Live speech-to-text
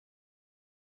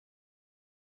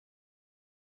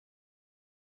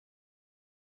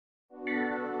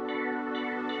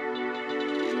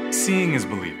Seeing is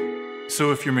believing.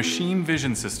 So if your machine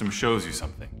vision system shows you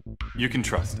something, you can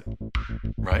trust it,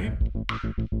 right?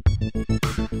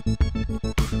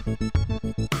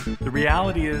 The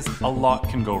reality is, a lot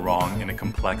can go wrong in a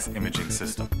complex imaging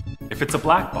system. If it's a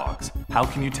black box, how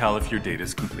can you tell if your data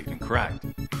is complete and correct?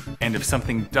 And if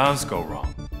something does go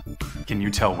wrong, can you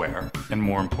tell where, and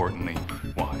more importantly,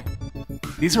 why?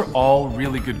 These are all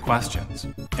really good questions,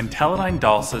 and Teledyne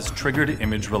DALSA's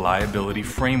Trigger-to-Image Reliability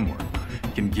Framework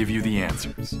can give you the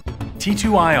answers.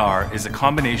 T2IR is a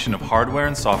combination of hardware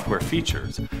and software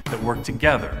features that work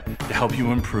together to help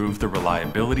you improve the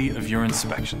reliability of your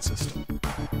inspection system.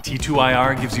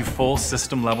 T2IR gives you full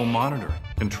system-level monitoring,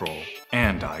 control,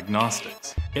 and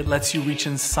diagnostics. It lets you reach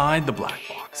inside the black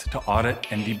box to audit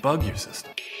and debug your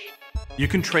system. You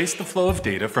can trace the flow of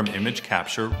data from image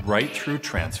capture right through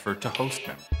transfer to host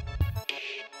memory.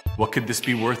 What could this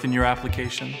be worth in your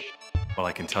application? Well,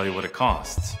 I can tell you what it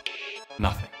costs.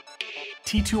 Nothing.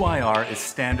 T2IR is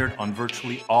standard on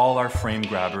virtually all our frame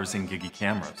grabbers and GigE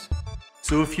cameras.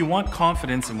 So if you want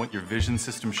confidence in what your vision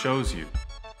system shows you,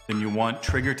 then you want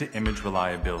trigger-to-image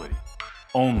reliability,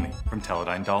 only from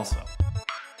Teledyne DALSA.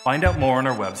 Find out more on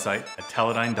our website at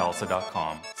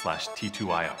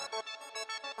teledynedalsa.com/T2IR.